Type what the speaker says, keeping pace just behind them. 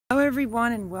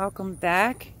everyone, and welcome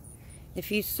back.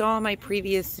 If you saw my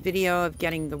previous video of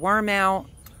getting the worm out,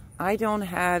 I don't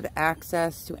have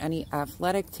access to any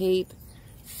athletic tape,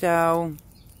 so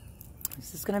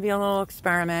this is going to be a little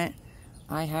experiment.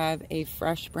 I have a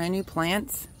fresh brand new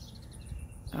plant,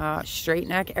 straight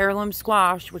neck heirloom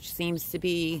squash, which seems to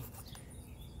be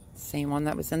the same one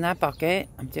that was in that bucket.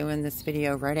 I'm doing this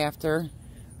video right after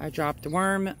I dropped the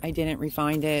worm. I didn't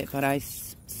refind it, but I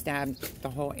stabbed the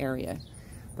whole area.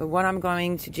 But what I'm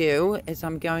going to do is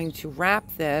I'm going to wrap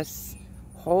this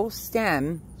whole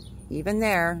stem, even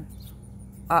there,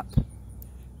 up.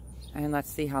 And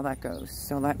let's see how that goes.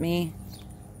 So let me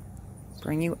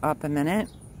bring you up a minute,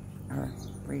 or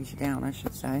raise you down, I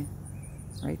should say,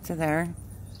 right to there.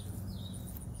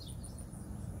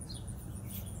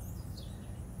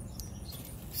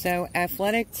 So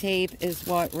athletic tape is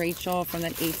what Rachel from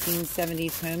that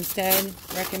 1870s homestead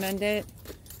recommended.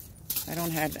 I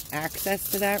don't have access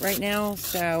to that right now,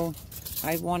 so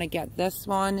I want to get this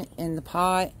one in the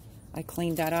pot. I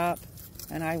cleaned that up,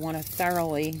 and I want to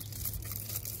thoroughly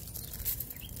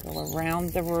go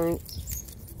around the root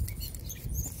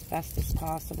as best as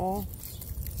possible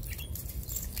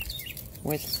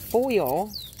with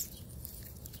foil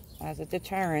as a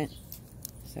deterrent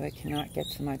so it cannot get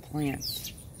to my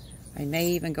plants. I may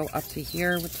even go up to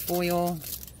here with foil,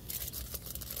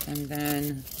 and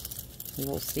then we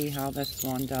will see how this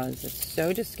one does. It's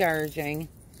so discouraging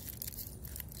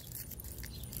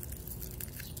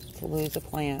to lose a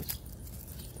plant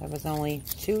that was only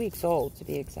 2 weeks old, to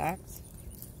be exact.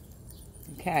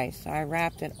 Okay, so I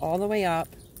wrapped it all the way up,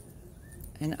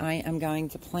 and I am going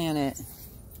to plant it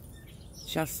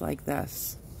just like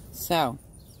this. So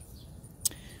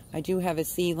I do have a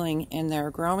seedling in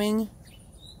there growing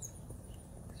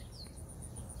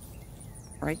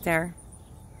right there.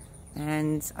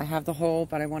 And I have the hole,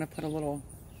 but I want to put a little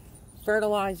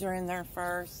fertilizer in there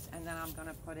first, and then I'm going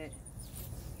to put it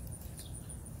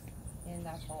in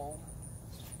that hole.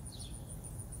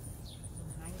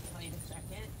 Hang tight a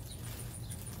second.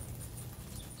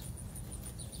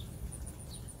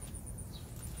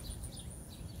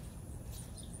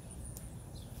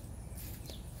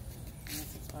 And this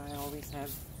is why I always have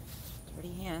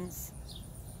dirty hands.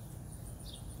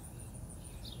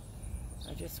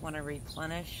 I just want to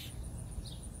replenish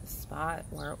the spot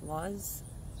where it was,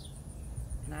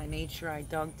 and I made sure I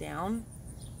dug down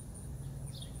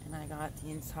and I got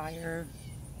the entire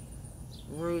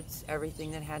roots,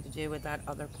 everything that had to do with that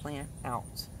other plant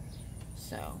out.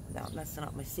 So without messing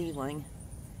up my seedling,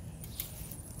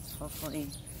 hopefully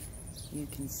you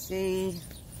can see.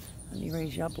 Let me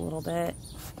raise you up a little bit.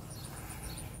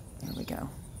 There we go.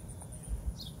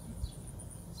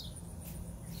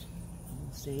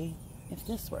 We'll see if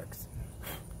this works.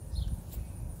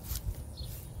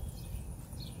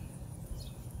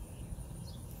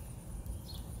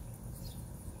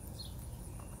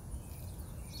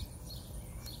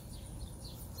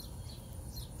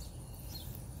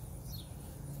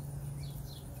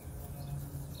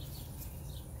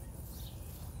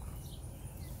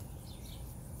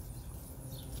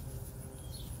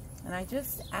 And I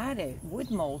just added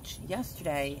wood mulch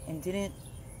yesterday and didn't,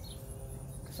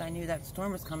 because I knew that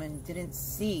storm was coming, didn't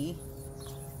see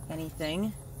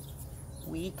anything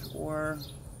weak or,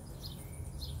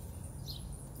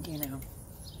 you know,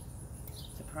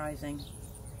 surprising.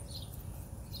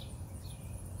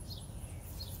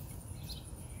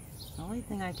 The only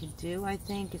thing I could do, I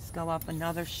think, is go up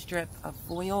another strip of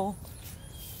foil.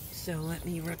 So let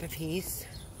me rip a piece.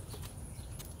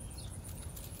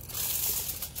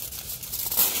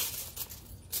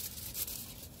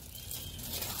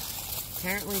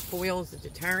 Apparently foil is a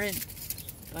deterrent,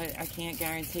 but I can't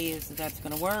guarantee that that's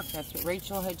going to work. That's what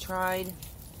Rachel had tried,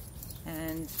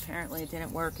 and apparently it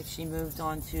didn't work if she moved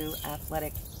on to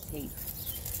athletic tape.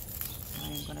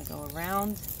 I'm going to go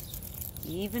around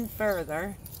even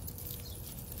further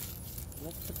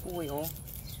with the foil.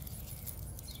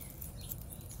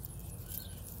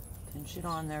 Pinch it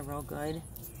on there real good.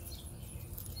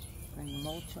 Bring the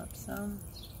mulch up some,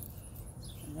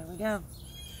 and there we go.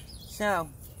 So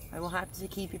I will have to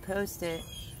keep you posted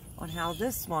on how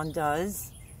this one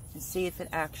does and see if it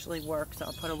actually works.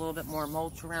 I'll put a little bit more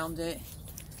mulch around it.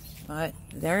 But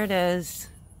there it is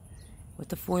with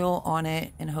the foil on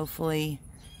it, and hopefully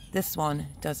this one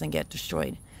doesn't get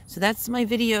destroyed. So that's my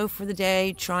video for the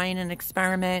day, trying an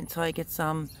experiment until I get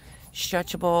some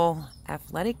stretchable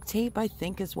athletic tape, I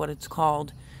think is what it's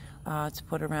called, to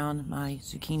put around my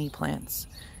zucchini plants.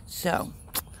 So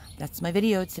that's my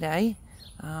video today.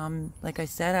 Like I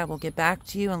said, I will get back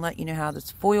to you and let you know how this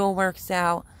foil works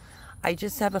out. I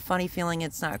just have a funny feeling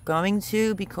it's not going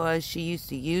to, because she used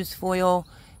to use foil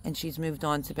and she's moved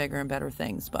on to bigger and better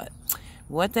things. But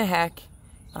what the heck,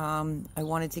 I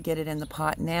wanted to get it in the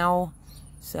pot now,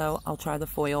 so I'll try the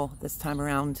foil this time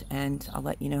around, and I'll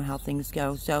let you know how things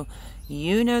go. So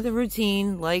you know the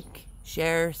routine: like,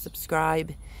 share,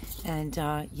 subscribe, and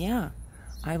yeah,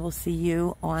 I will see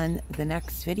you on the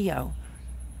next video.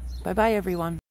 Bye bye, everyone.